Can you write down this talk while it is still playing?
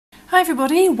Hi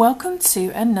everybody, welcome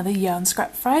to another Yarn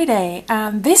Scrap Friday,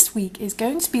 and this week is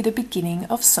going to be the beginning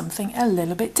of something a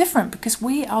little bit different because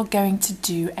we are going to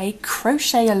do a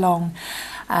crochet along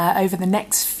over the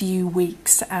next few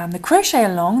weeks. And the crochet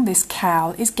along, this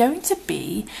cowl, is going to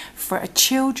be for a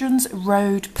children's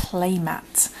road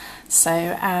playmat.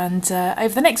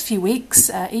 Over the next few weeks,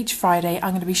 each Friday I'm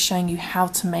going to be showing you how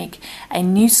to make a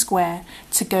new square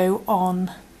to go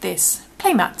on this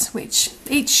playmat, which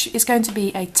each is going to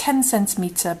be a 10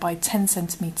 centimetre by 10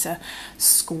 centimetre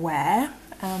square,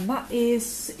 and that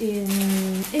is in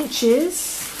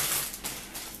inches.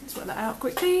 Let's work that out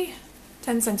quickly.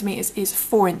 10 centimetres is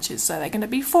 4 inches, so they're going to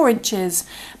be 4 inches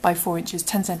by 4 inches,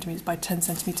 10 centimetres by 10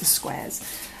 centimetre squares.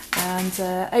 And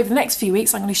over the next few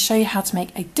weeks I'm going to show you how to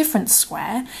make a different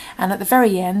square, and at the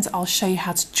very end I'll show you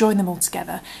how to join them all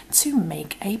together to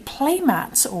make a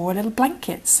playmat or a little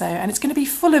blanket. And it's going to be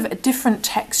full of different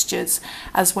textures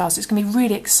as well, so it's going to be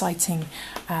really exciting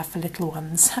for little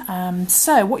ones.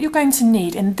 So what you're going to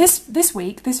need in this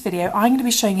video, I'm going to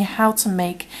be showing you how to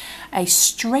make a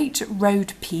straight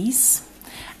road piece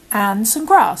and some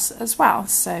grass as well,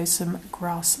 so some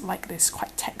grass like this,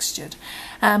 quite textured.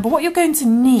 But what you're going to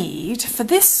need for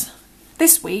this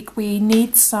week, we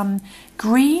need some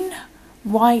green,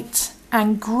 white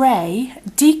and grey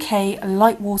DK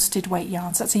light worsted weight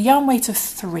yarns. That's a yarn weight of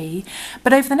 3,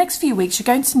 but over the next few weeks you're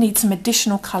going to need some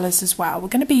additional colours as well. We're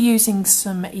going to be using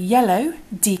some yellow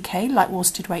DK light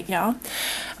worsted weight yarn,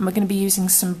 and we're going to be using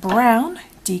some brown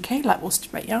DK light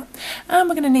worsted weight yarn, and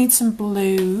we're going to need some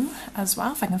blue as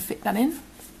well, if I can fit that in.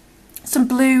 Some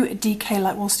blue DK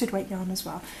light worsted weight yarn as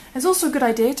well. It's also a good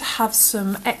idea to have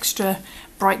some extra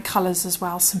bright colours as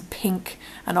well, some pink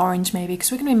and orange maybe,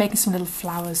 because we're going to be making some little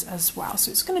flowers as well.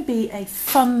 So it's going to be a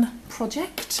fun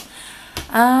project,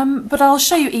 but I'll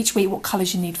show you each week what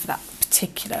colours you need for that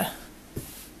particular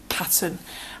pattern.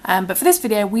 But for this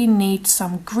video we need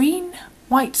some green,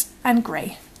 white and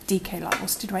grey DK light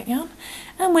worsted weight yarn,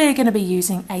 and we're going to be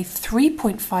using a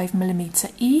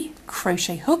 3.5mm E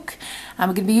crochet hook, and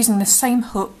we're going to be using the same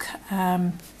hook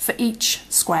for each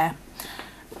square.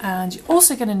 And you're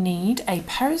also going to need a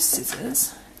pair of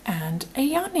scissors and a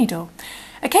yarn needle.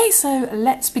 Okay, so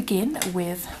let's begin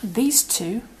with these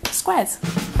two squares.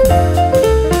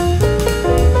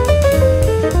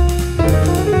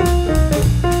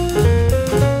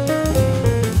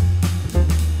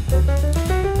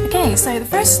 So the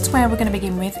first square we're going to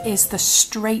begin with is the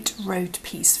straight road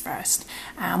piece first.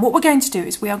 And what we're going to do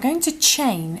is we are going to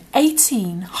chain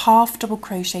 18 half double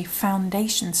crochet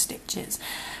foundation stitches.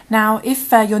 Now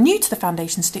if you're new to the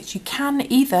foundation stitch, you can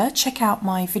either check out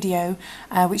my video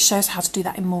which shows how to do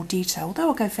that in more detail, although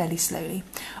I'll go fairly slowly,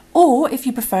 or if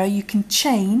you prefer you can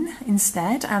chain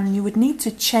instead, and you would need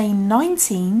to chain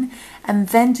 19 and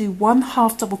then do 1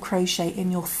 half double crochet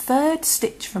in your third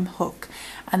stitch from hook,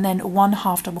 and then 1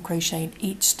 half double crochet in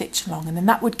each stitch along, and then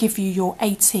that would give you your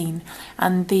 18,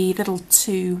 and the little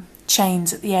 2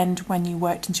 chains at the end when you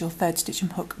worked into your third stitch from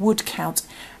hook would count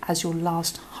as your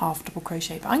last half double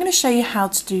crochet. But I'm going to show you how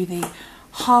to do the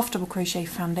half double crochet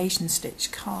foundation stitch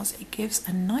because it gives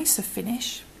a nicer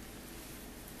finish.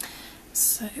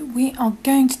 So we are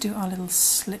going to do our little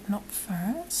slip knot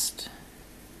first,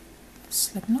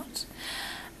 slip knot,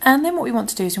 and then what we want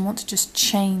to do is we want to just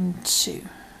chain 2.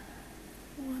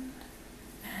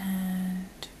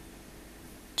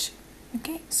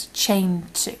 Okay, so chain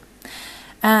 2,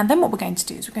 and then what we're going to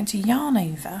do is we're going to yarn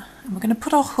over and we're going to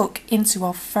put our hook into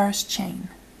our first chain.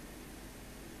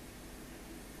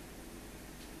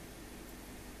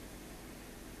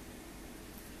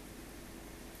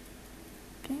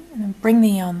 Okay, and then bring the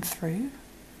yarn through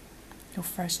your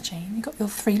first chain. You've got your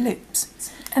 3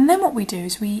 loops, and then what we do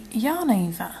is we yarn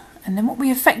over, and then what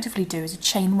we effectively do is a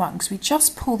chain 1, because we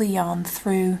just pull the yarn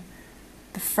through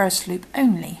the first loop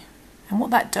only. And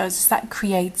what that does is that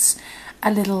creates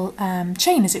a little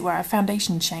chain, as it were, a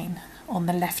foundation chain on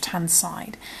the left hand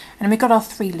side. And we've got our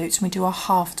 3 loops and we do our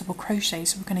half double crochet.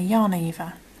 So we're going to yarn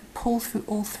over, pull through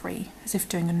all 3 as if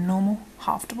doing a normal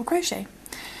half double crochet.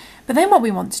 But then what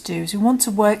we want to do is we want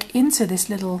to work into this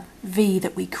little V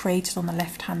that we created on the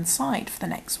left hand side for the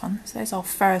next one. So there's our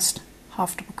first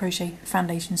half double crochet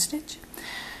foundation stitch.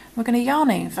 We're going to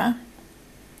yarn over,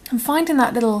 and finding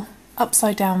that little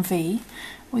upside down V,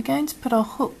 we're going to put our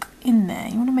hook in there.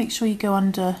 You want to make sure you go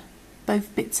under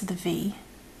both bits of the V,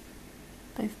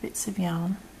 both bits of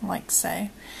yarn, like so.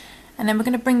 And then we're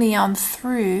going to bring the yarn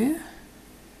through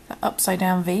that upside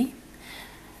down V,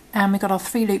 and we've got our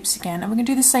 3 loops again, and we're going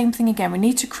to do the same thing again. We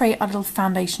need to create our little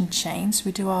foundation chain, so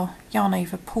we do our yarn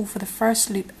over, pull for the first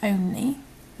loop only,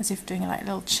 as if doing like a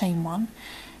little chain 1,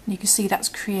 and you can see that's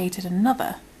created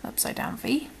another upside down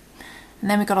V. And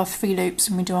then we've got our 3 loops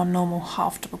and we do our normal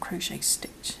half double crochet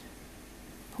stitch.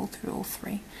 Pull through all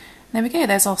 3. And there we go,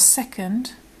 there's our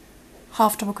second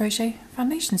half double crochet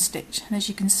foundation stitch. And as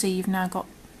you can see, you've now got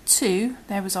 2.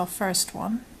 There was our first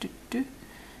one.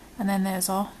 And then there's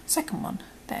our second one,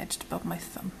 there just above my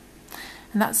thumb.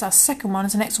 And that's our second one,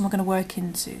 is the next one we're going to work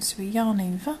into. So we yarn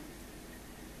over,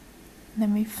 and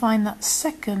then we find that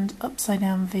second upside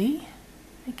down V,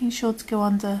 making sure to go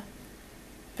under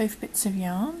both bits of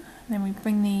yarn. And then we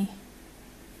bring the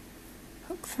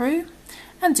hook through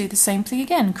and do the same thing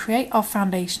again. Create our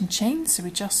foundation chain, so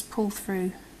we just pull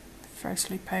through the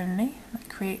first loop only. That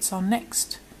creates our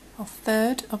next, our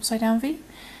third upside down V,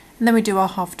 and then we do our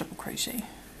half double crochet.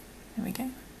 There we go.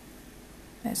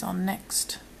 There's our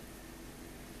next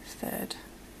third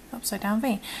upside down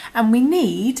V, and we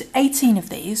need 18 of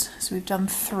these, so we've done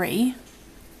 3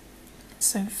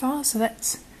 so far. So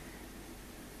let's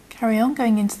carry on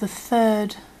going into the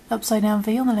third upside down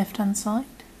V on the left hand side.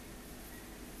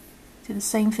 Do the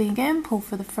same thing again, pull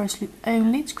for the first loop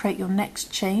only to create your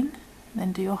next chain, and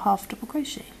then do your half double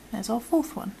crochet. There's our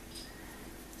fourth one.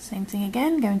 Same thing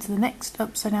again, go into the next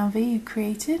upside down V you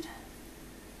created.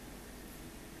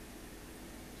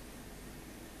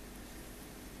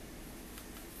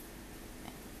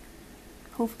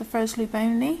 Pull for the first loop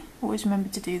only, always remember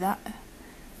to do that,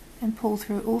 and pull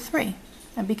through all 3.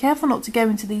 And be careful not to go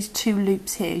into these 2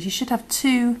 loops here. You should have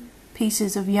 2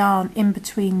 pieces of yarn in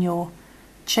between your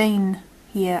chain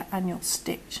here and your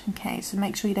stitch. Okay, so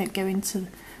make sure you don't go into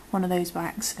one of those by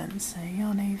accident. So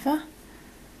yarn over,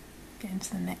 go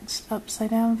into the next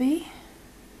upside down V.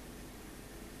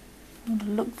 I want to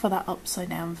look for that upside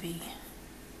down V.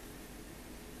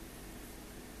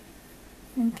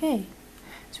 Okay.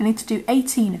 So we need to do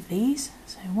 18 of these.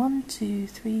 So 1, 2,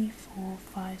 3, 4,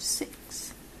 5,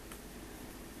 6.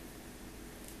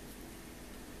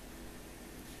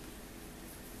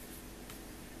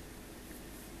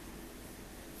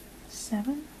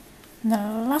 7. And the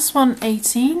last one,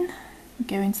 18.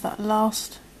 Go into that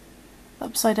last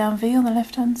upside down V on the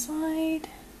left hand side.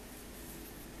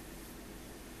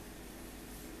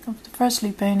 Come for the first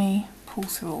loop only, pull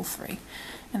through all 3.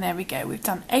 And there we go, we've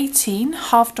done 18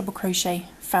 half double crochet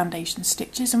foundation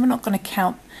stitches, and we're not going to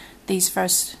count these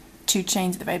first 2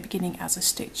 chains at the very beginning as a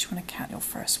stitch. We're going to count your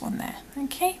first one there.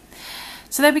 Okay,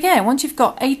 so there we go. Once you've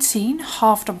got 18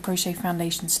 half double crochet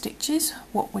foundation stitches,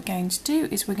 what we're going to do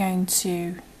is we're going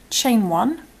to chain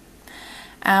 1,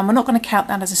 and we're not going to count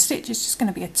that as a stitch, it's just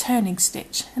going to be a turning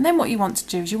stitch. And then what you want to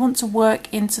do is you want to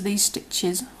work into these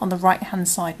stitches on the right hand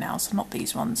side now, so not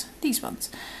these ones, these ones.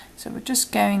 So we're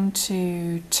just going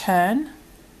to turn,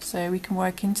 so we can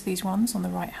work into these ones on the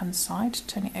right hand side,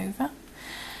 turn it over.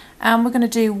 And we're going to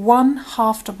do 1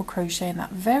 half double crochet in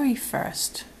that very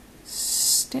first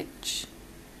stitch.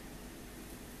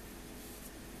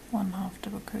 1 half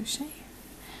double crochet.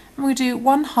 And we're going to do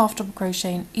 1 half double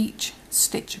crochet in each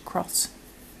stitch across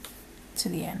to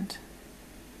the end.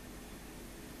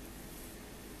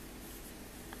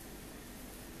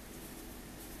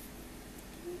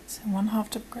 So 1 half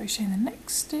double crochet in the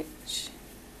next stitch,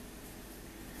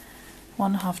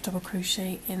 1 half double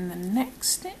crochet in the next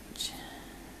stitch,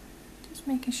 just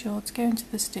making sure to go into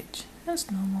the stitch as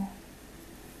normal.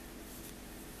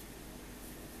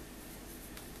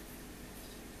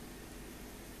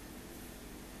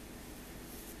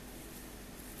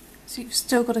 So you've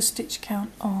still got a stitch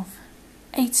count of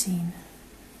 18,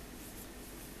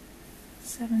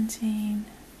 17,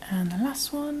 and the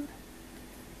last one,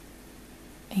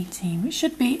 18, which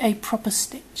should be a proper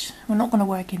stitch. We're not going to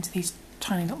work into these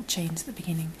tiny little chains at the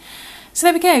beginning. So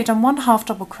there we go, you've done 1 half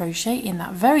double crochet in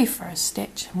that very first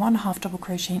stitch, and 1 half double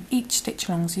crochet in each stitch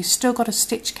along, so you've still got a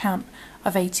stitch count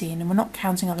of 18, and we're not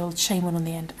counting our little chain 1 on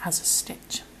the end as a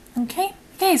stitch. Okay,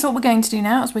 so what we're going to do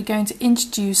now is we're going to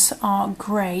introduce our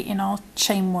grey in our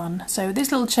chain 1. So this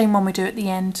little chain 1 we do at the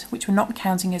end, which we're not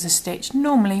counting as a stitch,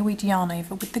 normally we'd yarn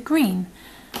over with the green.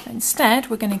 But instead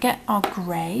we're going to get our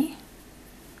grey.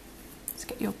 Let's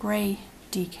get your grey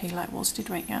DK light worsted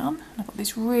weight yarn. I've got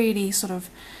this really sort of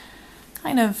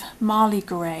kind of marley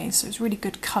grey, so it's really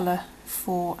good colour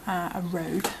for a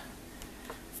road.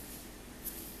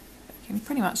 You can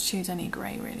pretty much choose any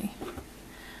grey really,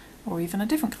 or even a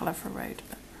different colour for a road.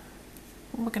 But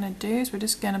what we're going to do is we're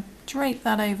just going to drape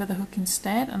that over the hook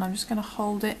instead, and I'm just going to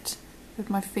hold it with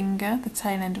my finger, the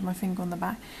tail end of my finger on the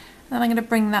back, and then I'm going to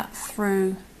bring that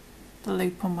through the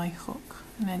loop on my hook,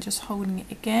 and then just holding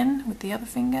it again with the other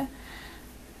finger,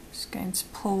 just going to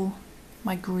pull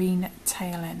my green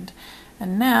tail end.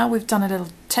 And now we've done a little,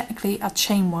 technically a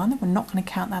chain 1, we're not going to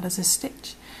count that as a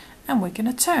stitch, and we're going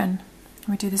to turn.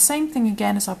 We do the same thing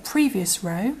again as our previous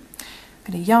row.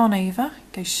 I'm going to yarn over,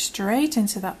 go straight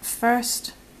into that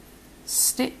first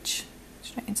stitch,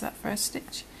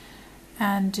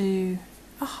 and do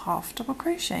a half double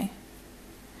crochet.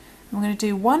 I'm going to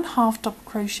do 1 half double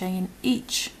crochet in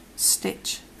each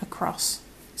stitch across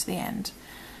to the end.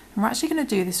 And we're actually going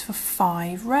to do this for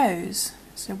 5 rows.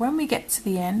 So when we get to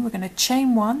the end, we're going to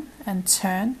chain 1 and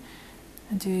turn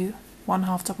and do 1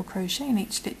 half double crochet in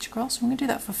each stitch across. And we're going to do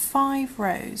that for 5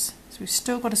 rows. So we've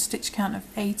still got a stitch count of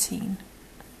 18.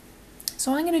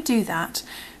 So I'm going to do that.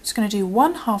 I'm just going to do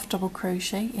 1 half double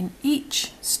crochet in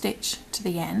each stitch to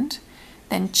the end,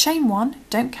 then chain 1,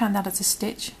 don't count that as a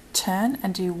stitch, turn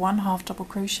and do 1 half double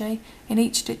crochet in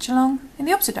each stitch along in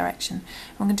the opposite direction.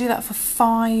 And we're going to do that for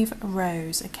 5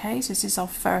 rows. Okay, so this is our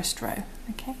first row.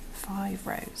 Okay, 5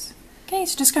 rows. Okay,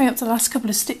 so just going up to the last couple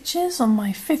of stitches on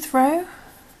my 5th row,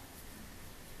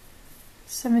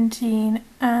 17,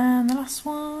 and the last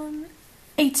one,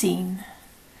 18.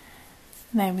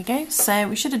 There we go. So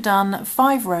we should have done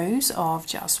 5 rows of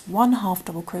just 1 half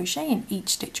double crochet in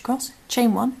each stitch across,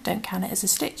 chain 1, don't count it as a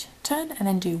stitch, turn and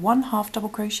then do 1 half double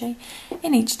crochet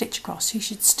in each stitch across. So you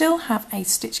should still have a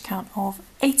stitch count of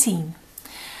 18.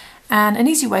 And an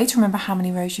easy way to remember how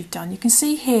many rows you've done, you can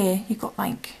see here you've got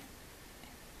like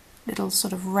little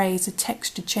sort of rays of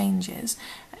texture changes.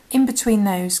 In between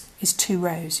those is 2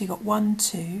 rows. So you've got 1,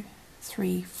 2,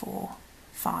 3, 4,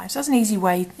 5. So that's an easy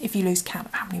way if you lose count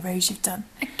of how many rows you've done.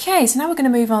 Okay, so now we're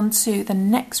going to move on to the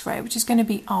next row, which is going to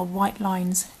be our white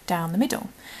lines down the middle.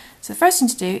 So the first thing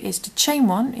to do is to chain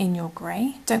 1 in your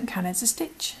grey, don't count it as a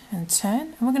stitch, and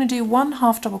turn, and we're going to do 1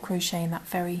 half double crochet in that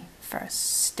very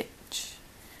first stitch.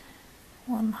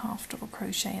 1 half double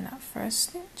crochet in that first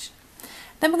stitch.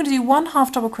 Then we're going to do 1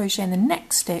 half double crochet in the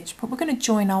next stitch, but we're going to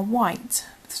join our white.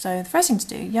 So the first thing to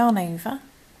do, yarn over,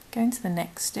 go into the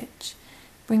next stitch,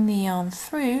 bring the yarn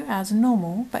through as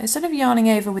normal, but instead of yarning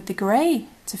over with the grey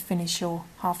to finish your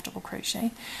half double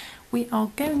crochet, we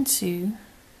are going to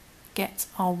get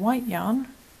our white yarn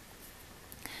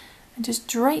and just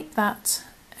drape that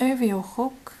over your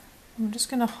hook. I'm just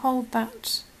going to hold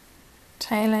that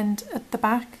tail end at the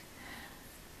back,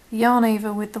 yarn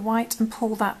over with the white and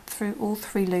pull that through all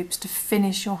 3 loops to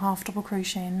finish your half double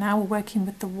crochet. And now we're working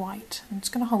with the white. I'm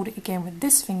just going to hold it again with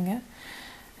this finger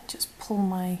and just pull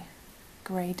my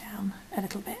grey down a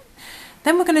little bit.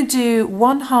 Then we're going to do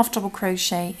 1 half double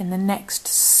crochet in the next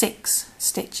 6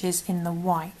 stitches in the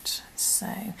white.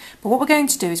 But what we're going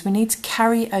to do is we need to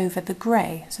carry over the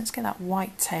grey. So let's get that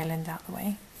white tail end out of the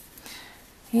way.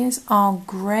 Here's our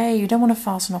grey. You don't want to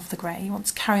fasten off the grey. You want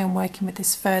to carry on working with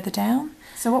this further down.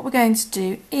 So what we're going to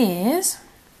do is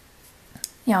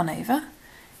yarn over,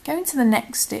 go into the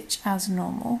next stitch as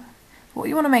normal. What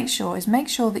you want to make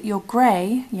sure that your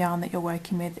grey yarn that you're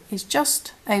working with is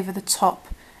just over the top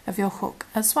of your hook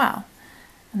as well.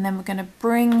 And then we're going to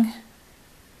bring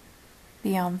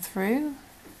the yarn through,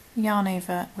 yarn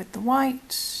over with the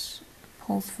white,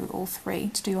 pull through all 3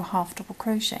 to do your half double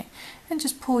crochet, and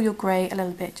just pull your grey a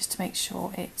little bit just to make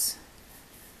sure it's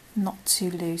not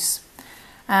too loose.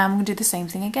 We're going to do the same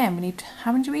thing again. We need,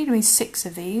 how many do we need? We need 6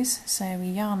 of these. So we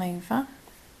yarn over,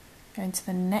 go into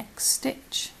the next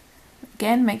stitch.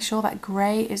 Again, make sure that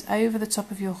grey is over the top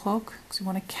of your hook because we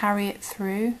want to carry it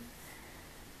through.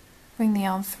 Bring the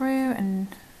yarn through and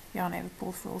yarn over,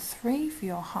 pull through all 3 for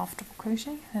your half double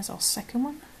crochet. There's our second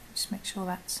one. Just make sure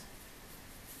that's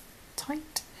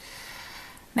tight.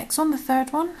 Next one, the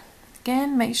third one.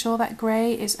 Again, make sure that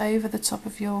grey is over the top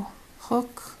of your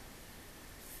hook.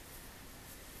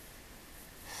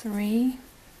 3.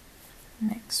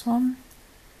 Next one.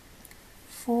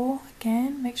 4.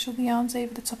 Again, make sure the yarn's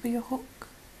over the top of your hook.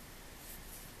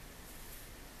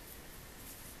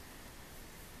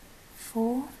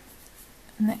 4.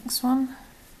 Next one.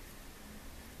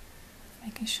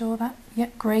 Making sure that,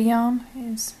 yep, grey yarn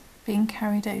is being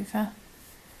carried over.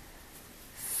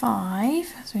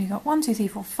 5. So you've got 1, 2, 3,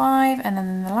 4, 5, and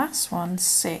then the last one,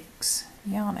 6.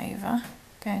 Yarn over,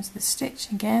 go into the stitch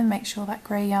again, make sure that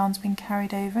grey yarn's been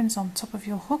carried over and it's on top of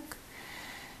your hook.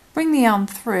 Bring the yarn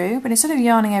through, but instead of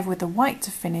yarning over with the white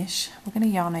to finish, we're going to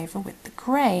yarn over with the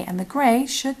grey, and the grey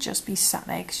should just be sat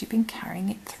there because you've been carrying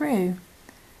it through.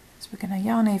 So we're going to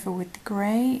yarn over with the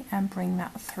grey and bring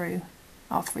that through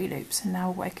our 3 loops, and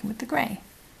now we're working with the grey.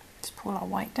 Just pull our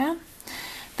white down.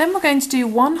 Then we're going to do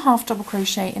 1 half double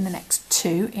crochet in the next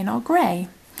 2 in our grey.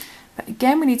 But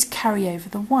again, we need to carry over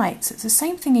the white. So it's the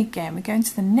same thing again. We go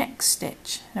into the next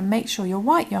stitch and make sure your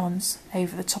white yarn's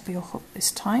over the top of your hook this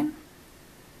time.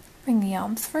 Bring the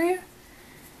yarn through,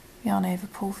 yarn over,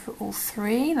 pull through all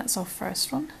 3. That's our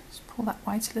first one. Just pull that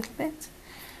white a little bit.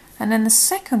 And then the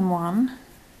second one,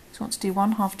 so we want to do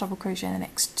 1 half double crochet in the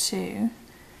next 2.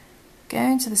 go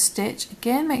into the stitch,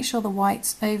 again make sure the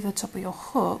white's over the top of your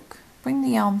hook, bring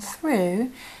the yarn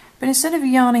through, but instead of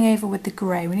yarning over with the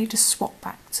grey, we need to swap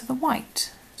back to the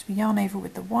white. So we yarn over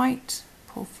with the white,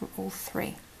 pull through all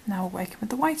three. Now we're working with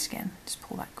the white again, just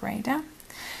pull that grey down.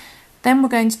 Then we're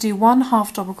going to do 1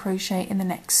 half double crochet in the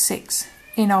next 6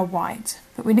 in our white,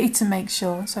 but we need to make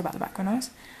sure, sorry about the background noise,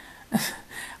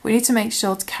 we need to make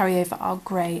sure to carry over our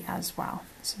grey as well.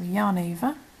 So we yarn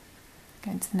over,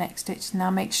 go into the next stitch, now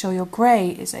make sure your grey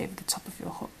is over the top of your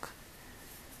hook.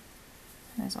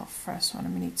 There's our first one,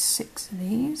 and we need 6 of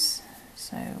these.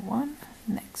 So 1,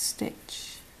 next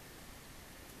stitch,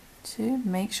 2,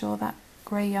 make sure that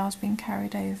grey yarn's been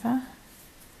carried over,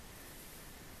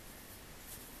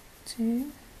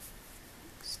 2,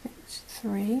 stitch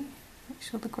 3, make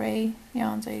sure the grey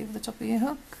yarn's over the top of your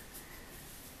hook,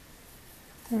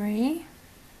 3,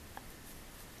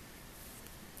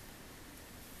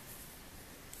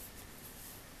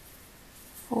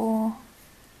 4,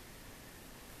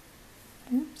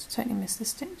 oops, totally missed the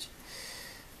stitch,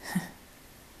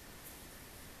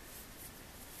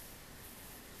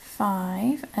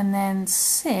 5, and then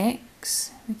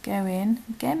 6, we go in,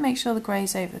 again make sure the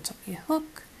grey's over the top of your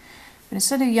hook, but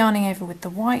instead of yarning over with the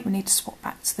white, we need to swap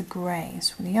back to the grey.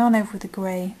 So we're going to yarn over with the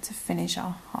grey to finish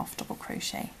our half double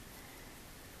crochet.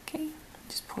 Okay,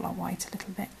 just pull our white a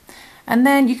little bit. And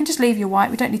then you can just leave your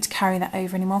white, we don't need to carry that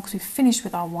over anymore because we've finished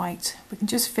with our white. We can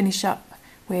just finish up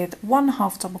with 1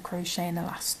 half double crochet in the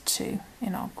last 2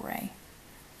 in our grey.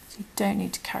 So you don't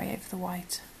need to carry over the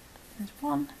white. There's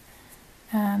 1,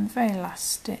 and the very last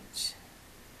stitch,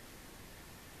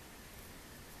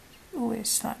 always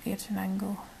slightly at an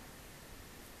angle.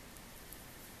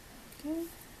 Okay.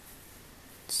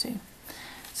 2.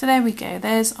 So there we go,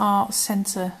 there's our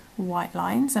centre white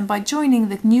lines, and by joining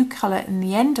the new colour in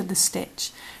the end of the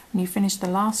stitch, when you finish the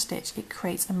last stitch, it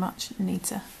creates a much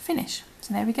neater finish.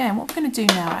 So there we go, and what we're going to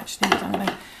do now actually is I'm going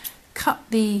to cut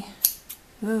the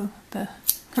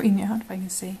green yarn, if I can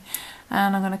see,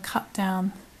 and I'm going to cut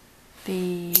down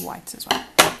the white as well,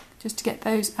 just to get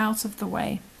those out of the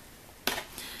way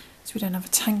so we don't have a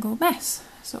tangled mess.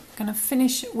 So we're going to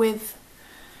finish with,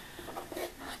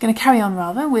 going to carry on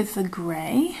rather with the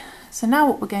grey. So now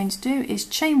what we're going to do is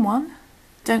chain 1,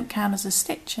 don't count as a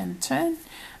stitch, and turn.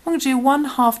 I'm going to do 1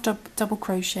 half double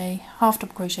crochet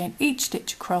in each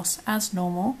stitch across as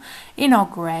normal in our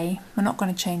grey. We're not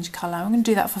going to change colour. I'm going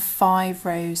to do that for 5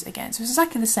 rows again, so it's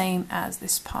exactly the same as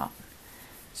this part.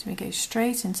 So we go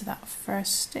straight into that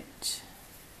first stitch,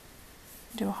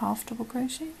 do a half double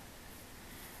crochet,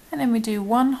 and then we do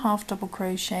 1 half double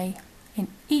crochet in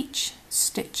each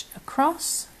stitch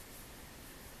across.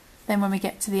 Then when we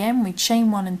get to the end, we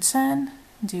chain 1 and turn,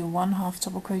 and do 1 half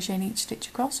double crochet in each stitch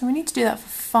across, and we need to do that for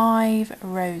 5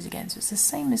 rows again, so it's the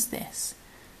same as this,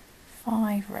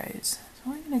 5 rows.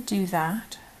 So I'm going to do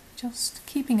that, just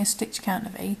keeping a stitch count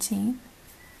of 18,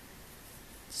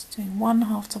 just doing 1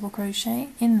 half double crochet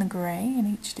in the grey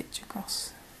in each stitch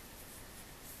across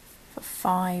for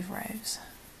 5 rows.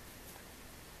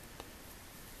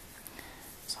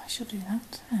 So I shall do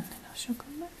that, and then I shall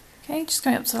come back. Okay, just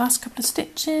going up to the last couple of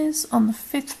stitches on the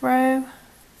 5th row,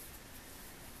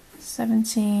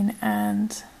 17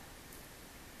 and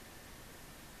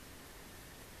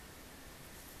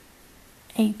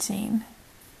 18.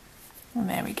 And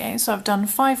there we go. So I've done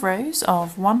 5 rows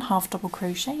of 1 half double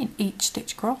crochet in each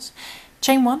stitch across,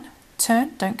 chain 1,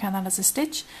 turn, don't count that as a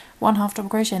stitch, 1 half double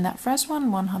crochet in that first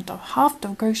one, 1 half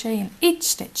double crochet in each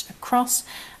stitch across,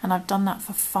 and I've done that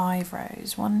for 5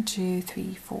 rows, 1, 2,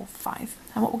 3, 4, 5.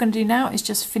 And what we're going to do now is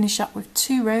just finish up with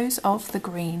 2 rows of the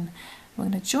green. We're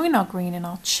going to join our green in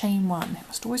our chain 1. You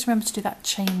must always remember to do that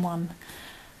chain 1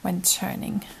 when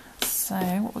turning. So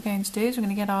what we're going to do is we're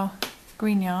going to get our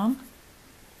green yarn.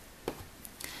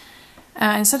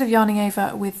 Instead of yarning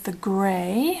over with the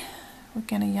grey, we're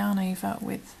going to yarn over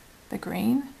with the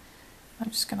green. I'm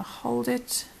just going to hold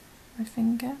it with my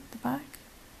finger at the back,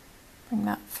 bring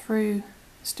that through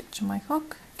the stitch on my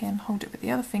hook, again hold it with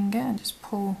the other finger and just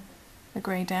pull the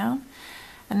grey down.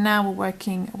 And now we're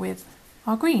working with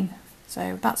our green.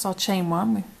 So that's our chain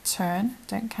 1, we turn,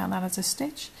 don't count that as a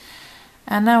stitch.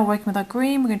 And now we're working with our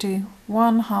green, we're going to do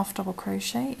 1 half double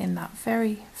crochet in that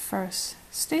very first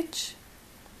stitch,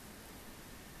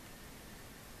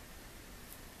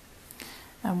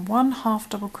 and 1 half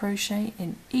double crochet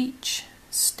in each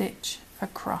stitch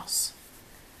across.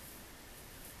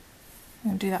 I'm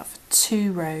going to do that for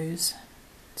 2 rows.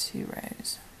 2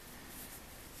 rows.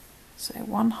 So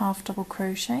 1 half double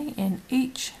crochet in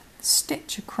each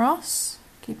stitch across,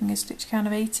 keeping a stitch count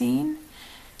of 18,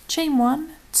 chain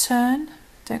 1, turn,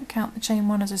 don't count the chain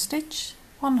 1 as a stitch,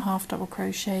 1 half double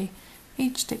crochet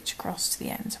each stitch across to the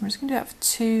end. So I'm just going to do that for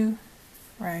 2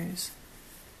 rows.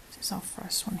 This is our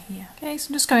first one here. Okay, so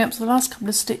I'm just going up to the last couple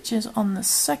of stitches on the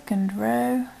second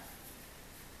row.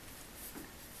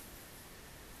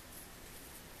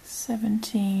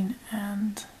 17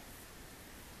 and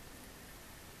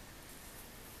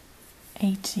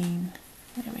 18.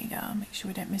 There we go. I'll make sure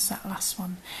we don't miss that last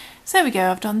one. So there we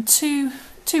go. I've done two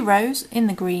rows in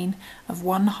the green of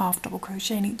 1 half double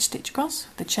crochet in each stitch across,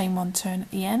 the chain 1 turn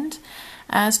at the end.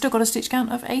 Still got a stitch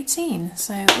count of 18.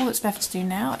 So all that's left to do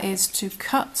now is to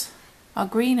cut our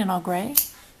green and our grey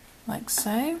like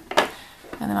so,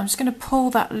 and then I'm just going to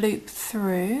pull that loop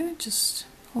through, just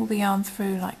pull the yarn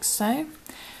through like so.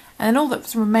 And then all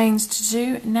that remains to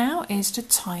do now is to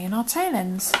tie in our tail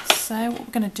ends. So what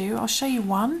we're going to do, I'll show you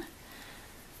one.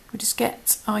 We just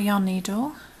get our yarn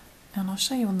needle, and I'll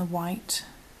show you on the white.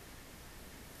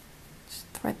 Just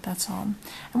thread that on.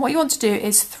 And what you want to do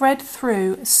is thread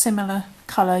through similar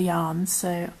colour yarn.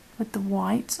 So with the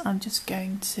white, I'm just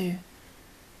going to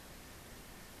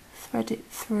thread it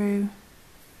through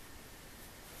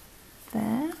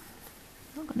there.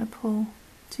 I'm not going to pull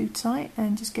too tight,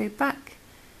 and just go back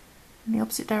in the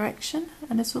opposite direction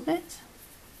a little bit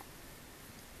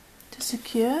to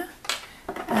secure,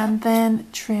 and then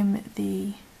trim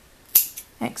the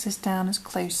excess down as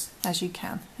close as you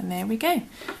can. And there we go,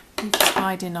 we've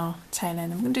tied in our tail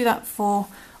end. I'm going to do that for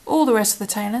all the rest of the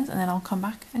tail ends, and then I'll come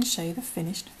back and show you the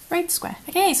finished road square.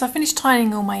 Okay, so I finished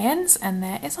tying all my ends, and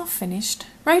there is our finished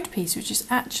road piece, which is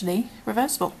actually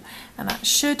reversible, and that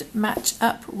should match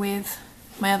up with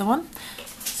my other one.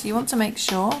 So you want to make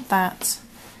sure that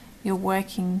you're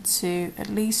working to at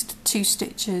least 2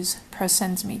 stitches per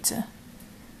centimetre.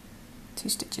 2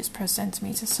 stitches per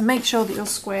centimetre. So make sure that your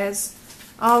squares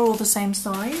are all the same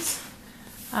size,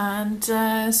 and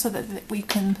so that we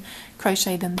can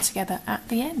crochet them together at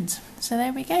the end. So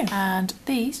there we go, and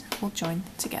these will join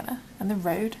together, and the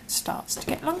road starts to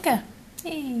get longer.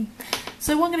 Yay.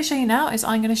 So what I'm going to show you now is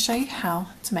I'm going to show you how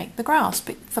to make the grass.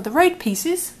 But for the road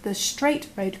pieces, the straight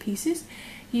road pieces,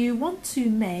 you want to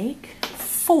make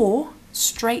 4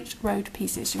 straight road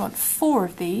pieces. You want 4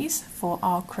 of these for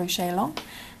our crochet along.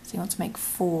 So you want to make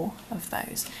 4 of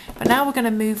those. But now we're going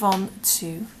to move on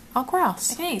to our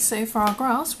grass. Okay, so for our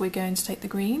grass, we're going to take the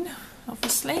green,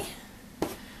 obviously.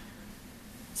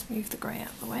 Let's move the grey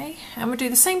out of the way. And we'll do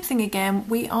the same thing again.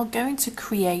 We are going to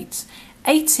create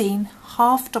 18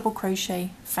 half double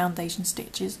crochet foundation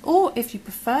stitches, or if you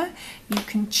prefer, you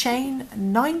can chain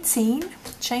 19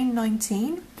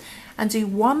 and do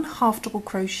 1 half double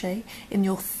crochet in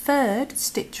your 3rd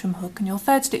stitch from hook. And your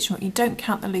 3rd stitch from hook, you don't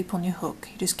count the loop on your hook,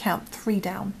 you just count 3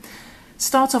 down.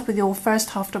 Start off with your first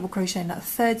half double crochet in that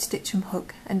 3rd stitch from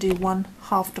hook, and do 1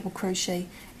 half double crochet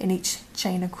in each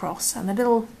chain across, and the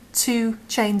little 2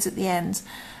 chains at the end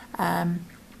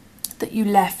that you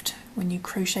left when you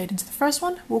crocheted into the first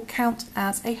one will count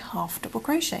as a half double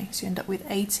crochet, so you end up with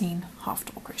 18 half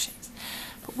double crochets.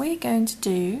 But we're going to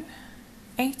do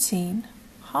 18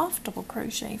 half double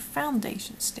crochet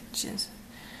foundation stitches.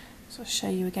 So I'll show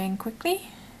you again quickly.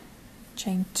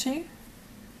 Chain 2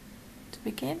 to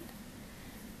begin,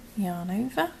 yarn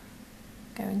over,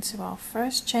 go into our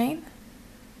first chain,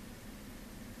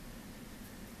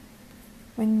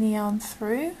 bring the yarn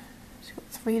through, so we've got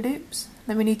 3 loops.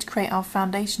 Then we need to create our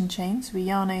foundation chain, so we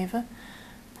yarn over,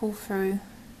 pull through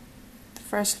the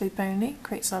first loop only,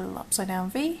 creates our little upside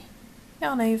down V,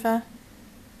 yarn over,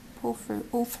 pull through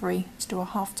all 3 to do a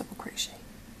half double crochet.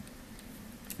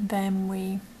 Then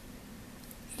we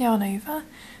yarn over.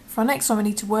 For our next one, we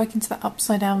need to work into that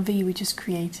upside down V we just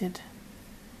created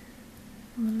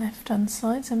on the left hand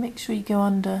side, so make sure you go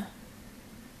under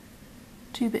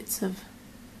 2 bits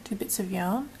of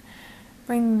yarn,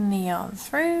 bring the yarn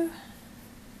through,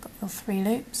 got your 3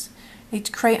 loops. Need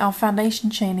to create our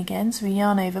foundation chain again, so we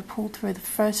yarn over, pull through the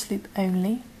first loop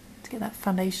only to get that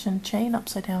foundation chain,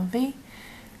 upside down V,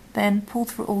 then pull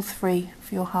through all 3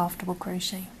 for your half double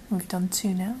crochet. We've done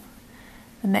 2 now.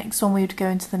 The next one, we would go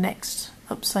into the next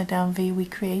upside down V we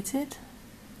created,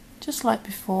 just like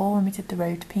before when we did the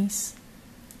road piece,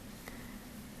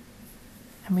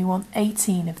 and we want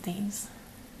 18 of these.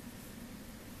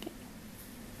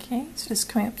 Okay, so just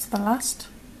coming up to the last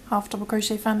half double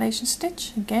crochet foundation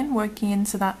stitch, again working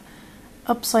into that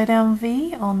upside down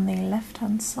V on the left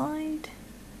hand side,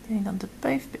 going under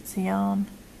both bits of yarn,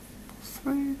 pull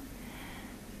through,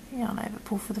 yarn over,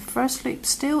 pull for the first loop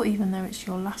still, even though it's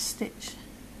your last stitch,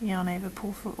 yarn over,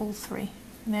 pull for all 3.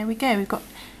 And there we go, we've got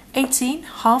 18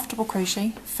 half double crochet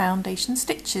foundation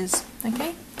stitches.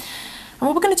 Okay, And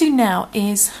what we're going to do now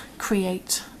is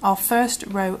create our first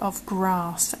row of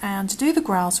grass, and to do the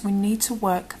grass we need to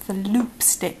work the loop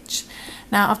stitch.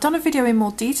 Now I've done a video in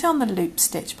more detail on the loop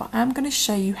stitch, but I'm going to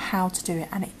show you how to do it,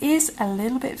 and it is a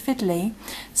little bit fiddly,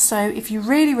 so if you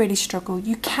really struggle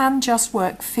you can just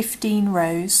work 15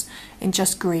 rows in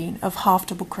just green of half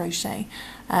double crochet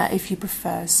if you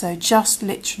prefer. So just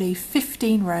literally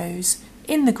 15 rows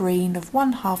in the green of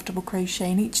 1 half double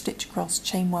crochet in each stitch across,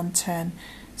 chain 1, turn,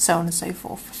 so on and so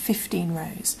forth, for 15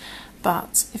 rows.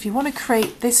 But if you want to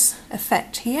create this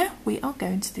effect here, we are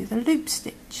going to do the loop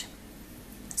stitch.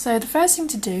 So the first thing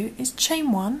to do is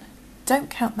chain 1,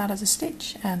 don't count that as a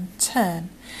stitch, and turn.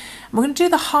 And we're going to do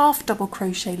the half double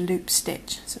crochet loop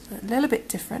stitch, so it's a little bit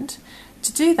different.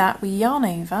 To do that we yarn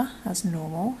over as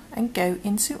normal and go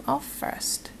into our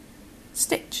first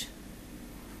stitch.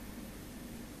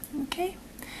 Okay,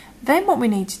 then what we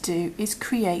need to do is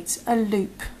create a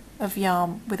loop of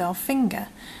yarn with our finger.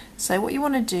 So what you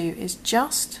want to do is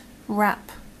just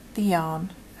wrap the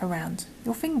yarn around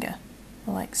your finger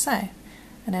like so,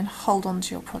 and then hold on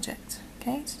to your project.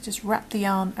 Okay, so just wrap the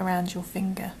yarn around your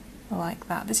finger like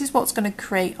that. This is what's going to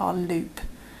create our loop.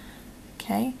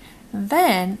 Okay, and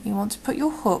then you want to put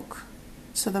your hook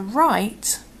to the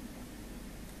right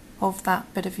of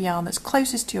that bit of yarn that's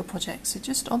closest to your project, so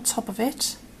just on top of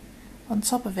it,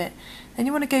 then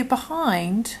you want to go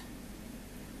behind,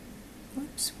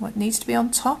 what needs to be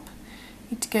on top,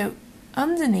 you need to go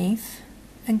underneath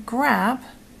and grab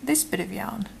this bit of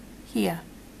yarn here.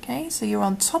 Okay, so you're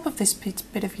on top of this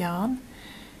bit of yarn,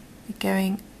 you're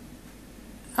going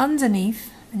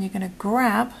underneath and you're going to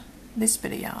grab this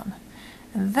bit of yarn,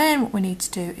 and then what we need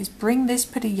to do is bring this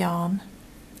bit of yarn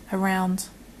around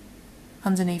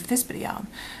underneath this bit of yarn.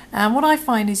 And what I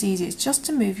find is easy is just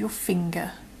to move your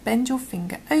finger, bend your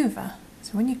finger over,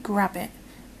 so when you grab it,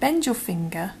 bend your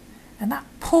finger, and that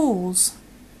pulls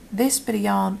this bit of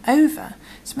yarn over,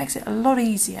 so it makes it a lot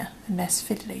easier and less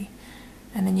fiddly.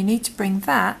 And then you need to bring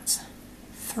that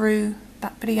through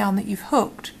that bit of yarn that you've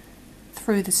hooked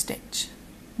through the stitch.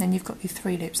 Then you've got your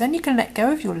 3 loops. Then you can let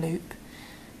go of your loop,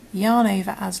 yarn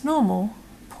over as normal,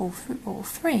 pull through all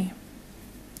 3.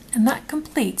 And that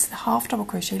completes the half double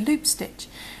crochet loop stitch.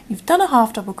 You've done a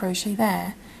half double crochet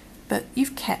there, but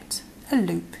you've kept a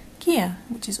loop here,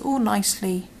 which is all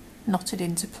nicely knotted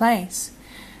into place.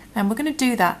 And we're going to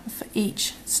do that for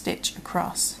each stitch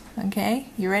across. Okay,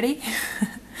 you ready?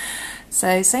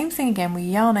 So same thing again, we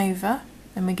yarn over,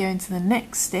 then we go into the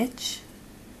next stitch,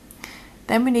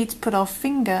 then we need to put our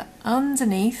finger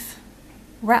underneath,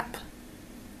 wrap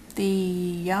the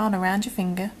yarn around your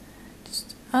finger,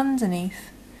 just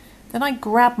underneath. Then I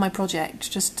grab my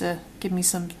project just to give me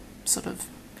some sort of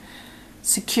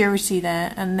security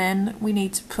there, and then we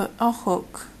need to put our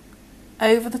hook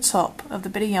over the top of the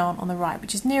bit of yarn on the right,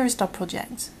 which is nearest our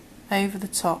project, over the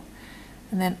top,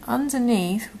 and then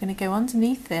underneath, we're going to go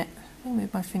underneath it. I'll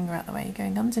move my finger out of the way, you're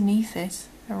going underneath it,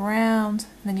 around,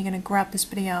 and then you're going to grab this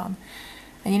bit of yarn,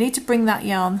 and you need to bring that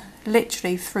yarn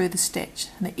literally through the stitch.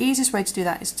 And the easiest way to do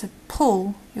that is to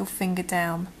pull your finger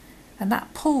down, and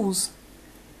that pulls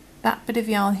that bit of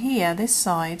yarn here, this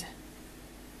side,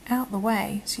 out the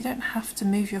way, so you don't have to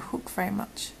move your hook very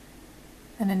much,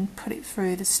 and then put it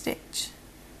through the stitch.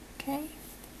 Okay,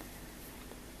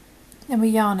 then we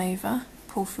yarn over,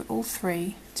 pull through all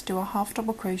 3 to do our half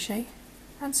double crochet,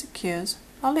 and secures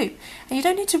our loop. And you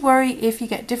don't need to worry if you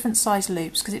get different size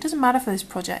loops, because it doesn't matter for this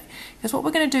project, because what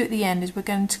we're going to do at the end is we're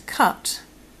going to cut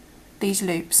these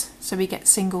loops so we get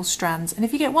single strands, and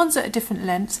if you get ones that are different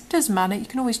lengths, it doesn't matter, you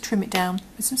can always trim it down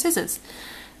with some scissors.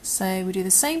 So we do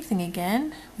the same thing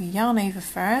again, we yarn over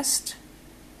first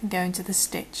and go into the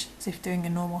stitch as if doing a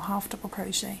normal half double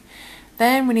crochet.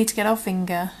 Then we need to get our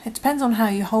finger, it depends on how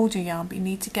you hold your yarn, but you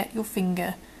need to get your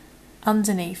finger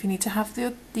underneath, you need to have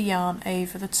the yarn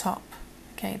over the top.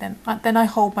 Okay, then I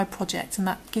hold my project, and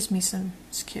that gives me some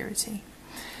security.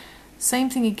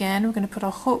 Same thing again, we're going to put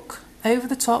our hook over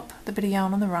the top, the bit of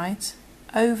yarn on the right,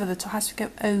 over the top, has to go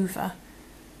over,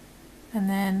 and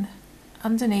then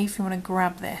underneath you want to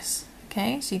grab this.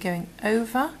 Okay, so you're going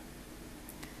over,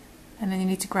 and then you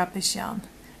need to grab this yarn.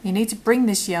 You need to bring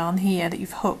this yarn here that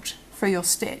you've hooked through your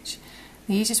stitch.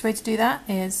 The easiest way to do that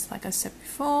is, like I said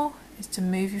before, is to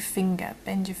move your finger,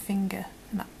 bend your finger,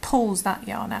 and that pulls that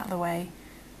yarn out of the way,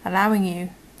 allowing you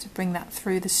to bring that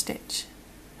through the stitch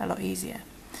a lot easier.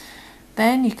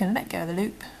 Then you can let go of the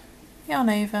loop, yarn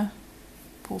over,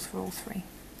 pull through all 3.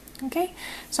 Okay,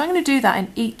 so I'm going to do that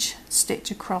in each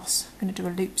stitch across. I'm going to do a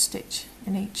loop stitch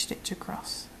in each stitch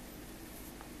across.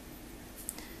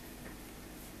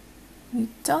 It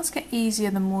does get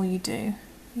easier the more you do.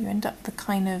 You end up with the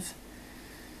kind of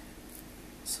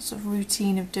sort of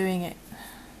routine of doing it.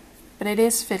 But it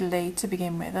is fiddly to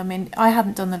begin with. I mean, I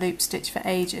hadn't done the loop stitch for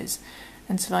ages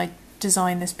until I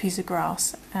designed this piece of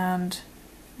grass, and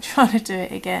trying to do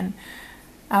it again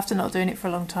after not doing it for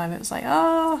a long time, it was like,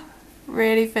 oh,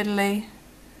 really fiddly.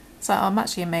 So I'm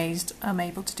actually amazed I'm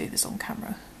able to do this on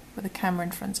camera with a camera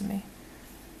in front of me.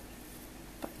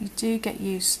 But you do get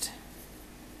used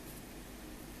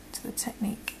to the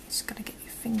technique. You just got to get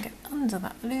your finger under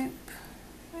that loop,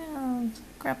 and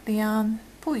grab the yarn,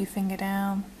 pull your finger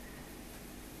down,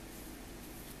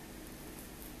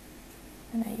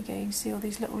 and there you go. You see all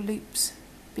these little loops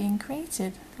being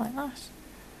created like that.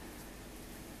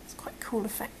 It's quite a cool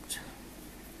effect.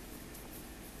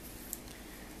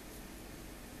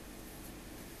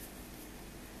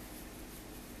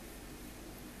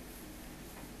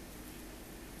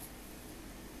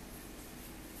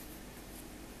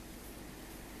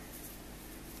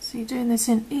 So you're doing this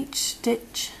in each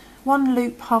stitch, one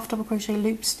loop, half double crochet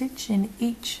loop stitch in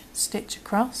each stitch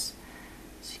across.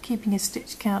 So you're keeping a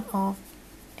stitch count of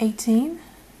 18,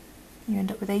 you end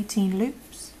up with 18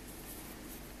 loops.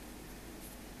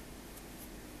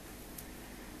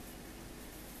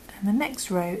 And the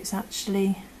next row is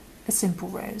actually a simple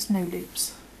row, there's no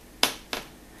loops.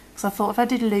 Because I thought if I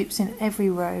did loops in every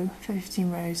row for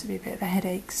 15 rows it'd be a bit of a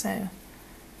headache, so.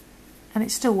 And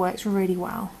it still works really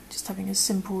well, just having a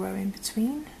simple row in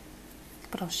between.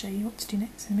 But I'll show you what to do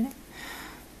next in a minute.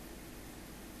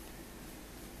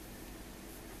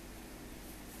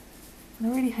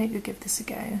 And I really hope you'll give this a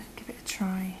go, give it a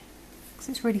try, because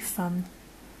it's really fun.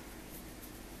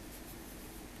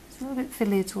 It's a little bit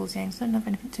fiddlier towards the end, so I don't have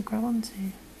anything to grab onto.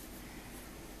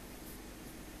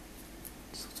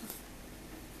 Sort of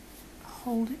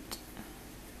hold it.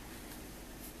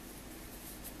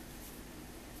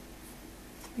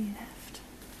 3 left.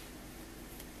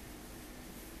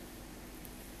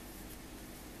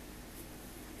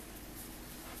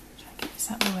 Try and get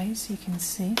this out of the way so you can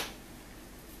see.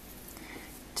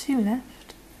 2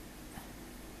 left.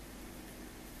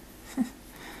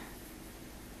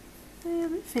 A little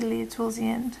bit fiddlier towards the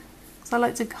end, because I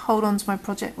like to hold on to my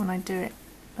project when I do it,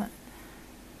 but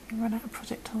I run out of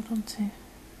project to hold on to.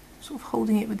 Sort of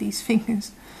holding it with these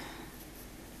fingers.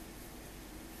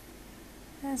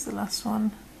 There's the last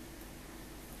one.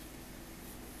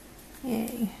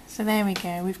 Yay. So there we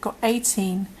go. We've got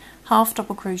 18 half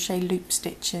double crochet loop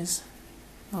stitches,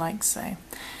 like so.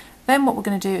 Then what we're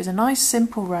going to do is a nice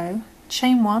simple row,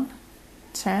 chain 1,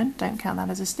 turn, don't count that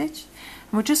as a stitch,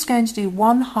 and we're just going to do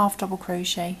 1 half double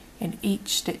crochet in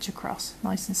each stitch across,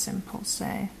 nice and simple.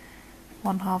 So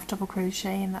 1 half double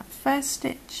crochet in that first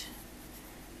stitch,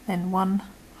 then 1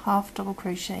 half double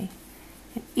crochet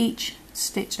in each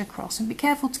stitch across, and be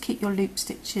careful to keep your loop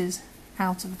stitches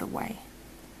out of the way.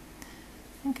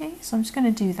 Okay, so I'm just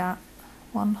going to do that,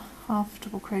 1 half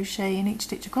double crochet in each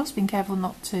stitch across, being careful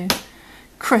not to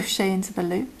crochet into the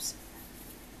loops,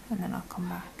 and then I'll come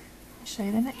back and show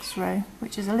you the next row,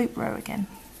 which is a loop row again.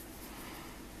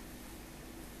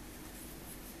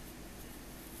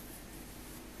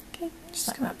 Okay, just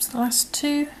like that to the last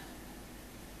 2.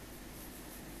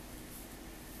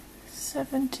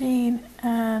 17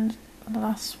 and the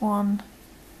last one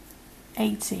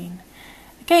 18.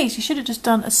 Okay, so you should have just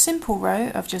done a simple row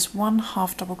of just 1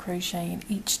 half double crochet in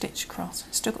each stitch across.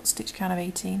 Still got a stitch count of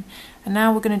 18, and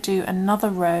now we're going to do another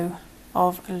row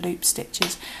of loop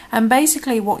stitches. And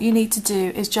basically what you need to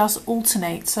do is just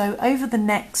alternate. So over the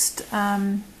next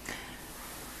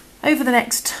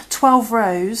 12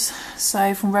 rows,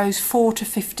 so from rows 4 to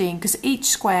 15, because each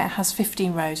square has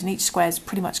 15 rows and each square is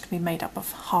pretty much going to be made up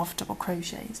of half double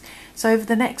crochets. So over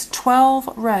the next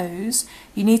 12 rows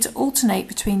you need to alternate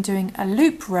between doing a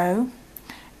loop row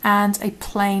and a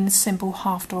plain simple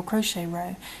half double crochet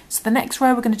row. So the next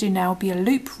row we're going to do now will be a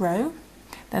loop row,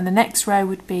 then the next row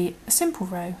would be a simple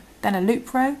row, then a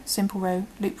loop row, simple row,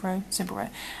 loop row, simple row,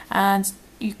 and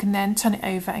you can then turn it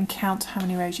over and count how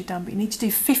many rows you've done, but you need to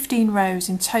do 15 rows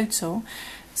in total.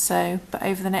 So, but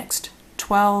over the next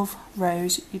 12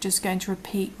 rows you're just going to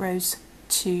repeat rows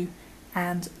 2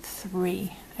 and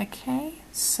 3. Okay,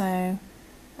 so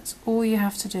that's all you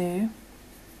have to do.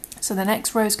 So the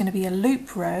next row is going to be a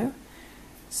loop row,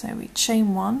 so we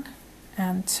chain 1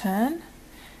 and turn,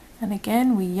 and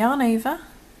again we yarn over,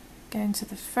 go into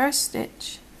the first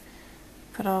stitch,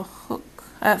 put our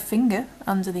finger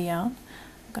under the yarn.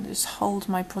 I'm going to just hold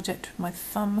my project with my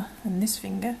thumb and this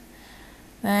finger,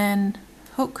 then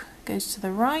hook goes to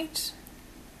the right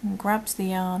and grabs the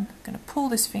yarn. I'm going to pull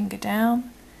this finger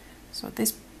down, so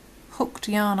this hooked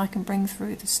yarn I can bring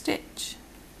through the stitch,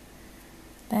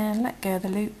 then let go of the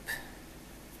loop,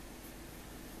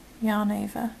 yarn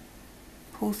over,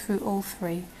 pull through all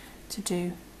 3 to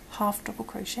do half double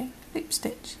crochet loop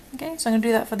stitch. Okay, so I'm going to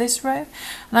do that for this row,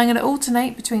 and I'm going to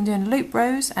alternate between doing loop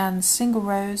rows and single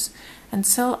rows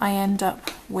until I end up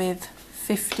with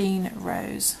 15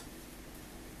 rows.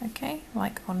 Okay,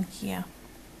 like on here,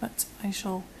 but I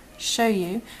shall show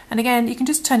you. And again, you can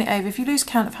just turn it over. If you lose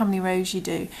count of how many rows you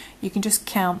do, you can just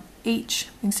count each.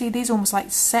 You can see these are almost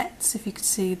like sets. If you could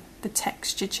see the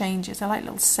texture changes, they're like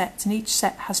little sets, and each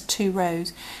set has 2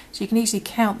 rows, so you can easily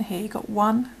count here. You've got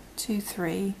 1, 2,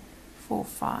 3, 4,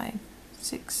 5,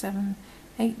 6, 7,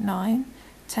 8, 9,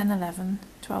 10, 11,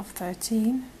 12,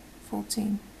 13,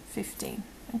 14, 15.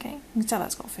 Okay, you can tell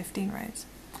that's got 15 rows.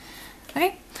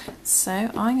 Okay, so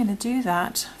I'm going to do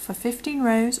that for 15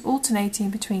 rows,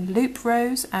 alternating between loop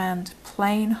rows and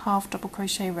plain half double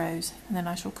crochet rows, and then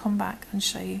I shall come back and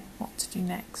show you what to do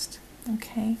next.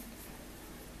 Okay,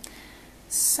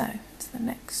 so to the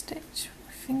next stitch,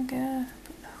 my finger,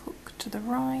 put the hook to the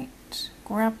right,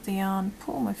 grab the yarn,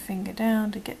 pull my finger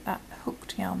down to get that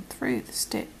hooked yarn through the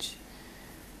stitch,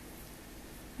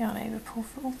 yarn over, pull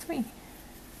for all 3.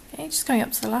 Okay, just going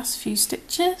up to the last few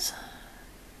stitches.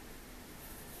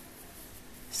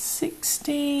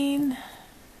 16,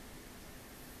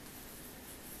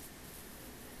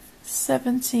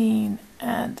 17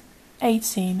 and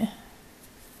 18.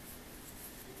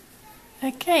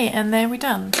 Okay, and there we're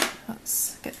done.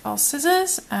 Let's get our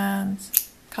scissors and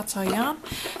cut our yarn.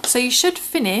 So you should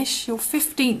finish your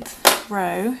 15th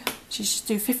row, you should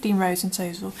do 15 rows in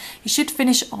total. You should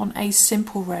finish on a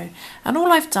simple row. And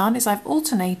all I've done is I've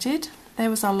alternated. There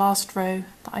was our last row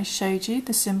that I showed you,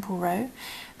 the simple row.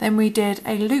 Then we did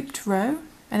a looped row,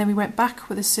 and then we went back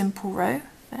with a simple row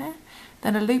there.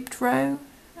 Then a looped row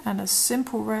and a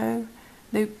simple row,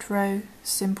 looped row,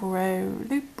 simple row,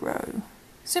 loop row,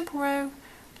 simple row,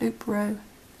 loop row,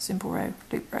 simple row,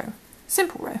 loop row,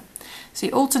 simple row. So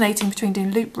you're alternating between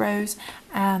doing loop rows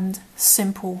and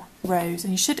simple rows,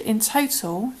 and you should in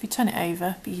total, if you turn it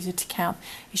over, be easier to count,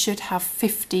 you should have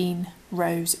 15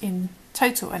 rows in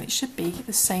total, and it should be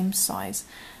the same size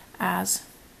as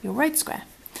your road square.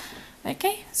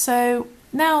 Okay, so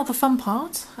now the fun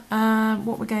part.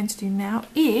 What we're going to do now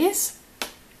is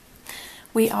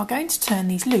we are going to turn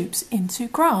these loops into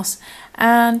grass,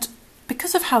 and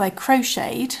because of how they're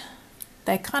crocheted,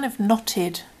 they're kind of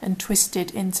knotted and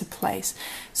twisted into place.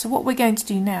 So what we're going to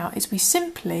do now is we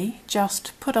simply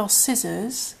just put our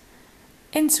scissors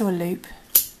into a loop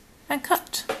and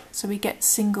cut, so we get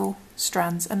single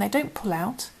strands, and they don't pull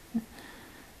out.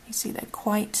 You see they're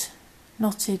quite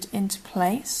knotted into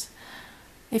place.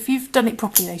 If you've done it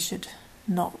properly, they should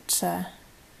not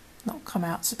come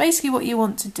out. So basically what you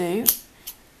want to do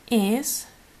is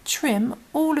trim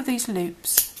all of these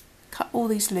loops, cut all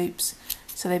these loops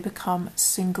so they become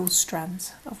single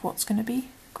strands of what's going to be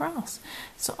grass.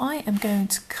 So I am going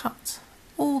to cut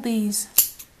all these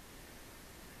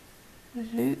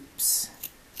loops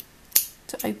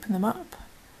to open them up,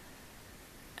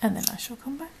 and then I shall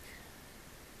come back.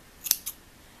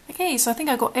 Okay, so I think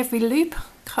I got every loop,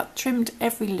 trimmed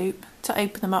every loop to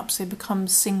open them up so they become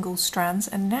single strands,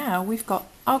 and now we've got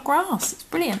our grass. It's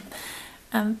brilliant.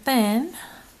 And then,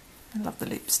 I love the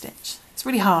loop stitch. It's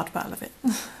really hard, but I love it.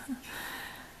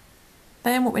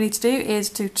 Then what we need to do is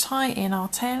to tie in our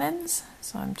tail ends.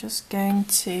 So I'm just going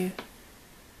to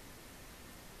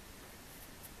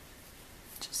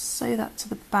just sew that to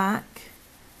the back,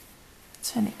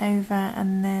 turn it over,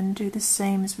 and then do the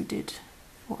same as we did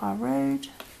for our road.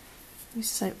 We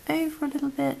sew over a little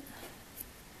bit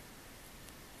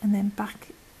and then back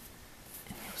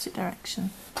in the opposite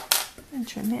direction and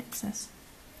trim the excess.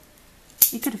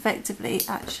 You could effectively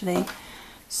actually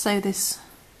sew this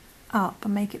up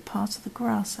and make it part of the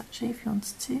grass actually if you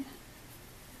wanted to.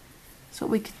 So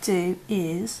what we could do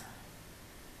is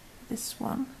this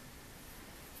one,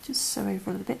 just sew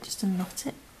over a little bit just to knot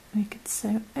it. We could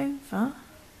sew over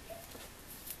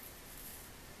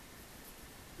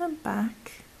and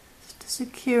back to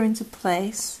secure into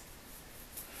place,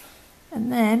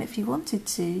 and then if you wanted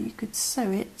to you could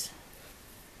sew it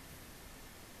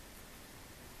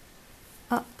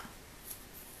up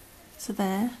to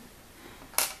there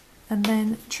and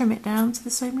then trim it down to the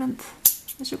same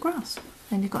length as your grass,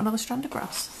 and you've got another strand of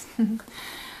grass.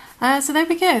 So there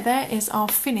we go, there is our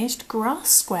finished grass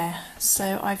square.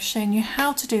 So I've shown you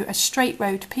how to do a straight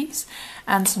road piece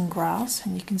and some grass,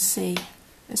 and you can see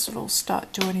this will all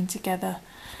start joining together.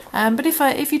 But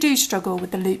if you do struggle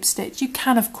with the loop stitch, you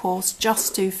can of course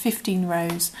just do 15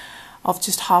 rows of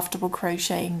just half double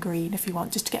crochet in green if you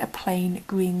want, just to get a plain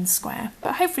green square.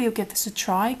 But hopefully you'll give this a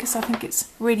try, because I think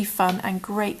it's really fun and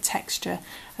great texture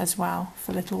as well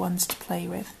for little ones to play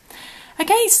with.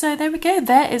 Okay, so there we go.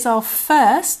 There is our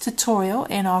first tutorial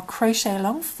in our crochet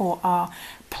along for our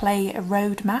play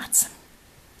road mat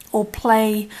or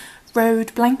play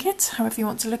road blanket, however you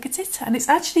want to look at it. And it's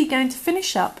actually going to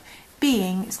finish up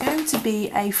being, it's going to be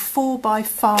a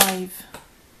 4x5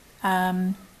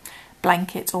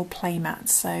 blanket or play mat.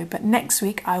 So, but next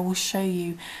week I will show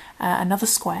you another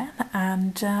square,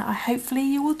 and hopefully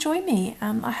you will join me.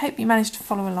 I hope you managed to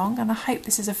follow along, and I hope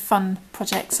this is a fun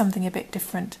project, something a bit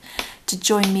different to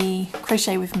join me,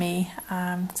 crochet with me,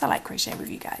 because I like crochet with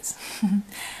you guys.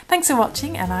 Thanks for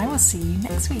watching, and I will see you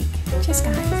next week. Cheers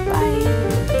guys,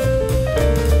 bye!